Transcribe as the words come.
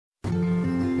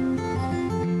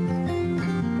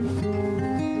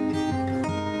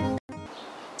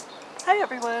Hi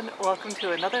everyone, welcome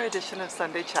to another edition of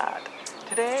Sunday Chat.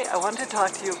 Today I want to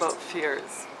talk to you about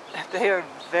fears. They are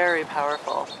very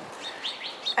powerful,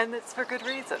 and it's for good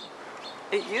reason.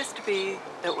 It used to be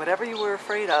that whatever you were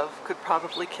afraid of could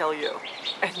probably kill you,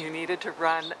 and you needed to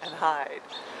run and hide.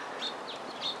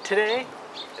 Today,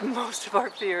 most of our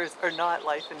fears are not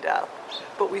life and death,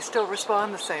 but we still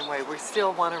respond the same way. We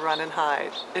still want to run and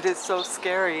hide. It is so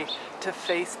scary to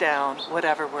face down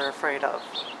whatever we're afraid of.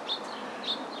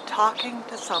 Talking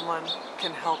to someone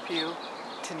can help you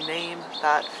to name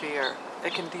that fear.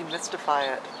 It can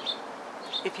demystify it.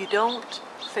 If you don't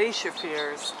face your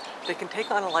fears, they can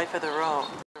take on a life of their own.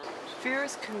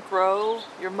 Fears can grow,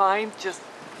 your mind just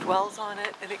dwells on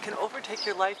it, and it can overtake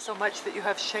your life so much that you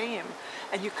have shame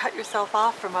and you cut yourself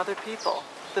off from other people,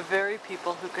 the very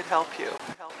people who could help you.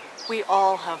 We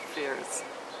all have fears.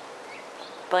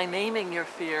 By naming your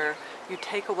fear, you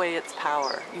take away its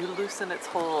power, you loosen its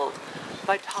hold.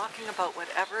 By talking about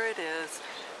whatever it is,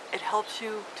 it helps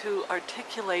you to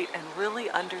articulate and really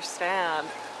understand,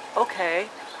 okay,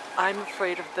 I'm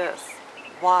afraid of this.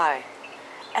 Why?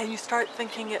 And you start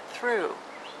thinking it through,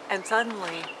 and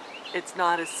suddenly it's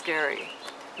not as scary.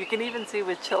 You can even see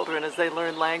with children as they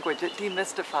learn language, it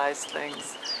demystifies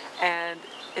things and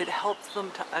it helps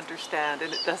them to understand,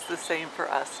 and it does the same for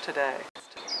us today.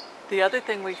 The other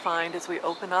thing we find as we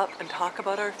open up and talk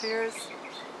about our fears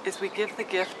is we give the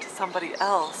gift to somebody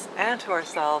else and to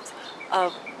ourselves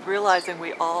of realizing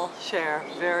we all share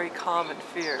very common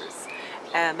fears,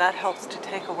 and that helps to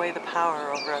take away the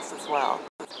power over us as well.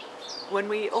 When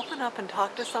we open up and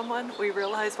talk to someone, we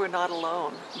realize we're not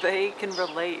alone. They can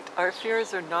relate. Our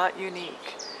fears are not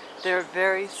unique. They're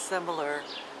very similar.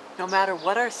 No matter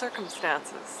what our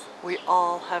circumstances, we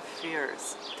all have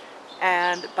fears.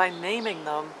 And by naming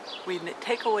them, we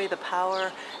take away the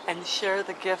power and share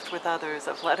the gift with others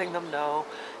of letting them know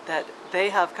that they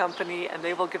have company and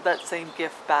they will give that same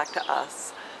gift back to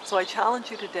us. So I challenge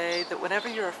you today that whenever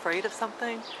you're afraid of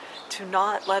something, to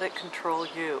not let it control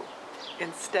you.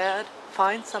 Instead,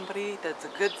 find somebody that's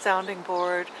a good sounding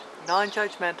board,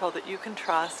 non-judgmental, that you can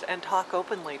trust and talk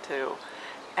openly to,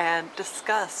 and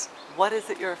discuss what is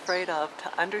it you're afraid of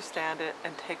to understand it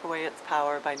and take away its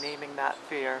power by naming that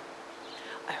fear.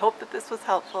 I hope that this was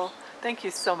helpful. Thank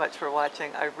you so much for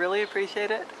watching. I really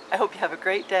appreciate it. I hope you have a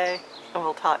great day, and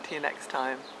we'll talk to you next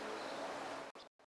time.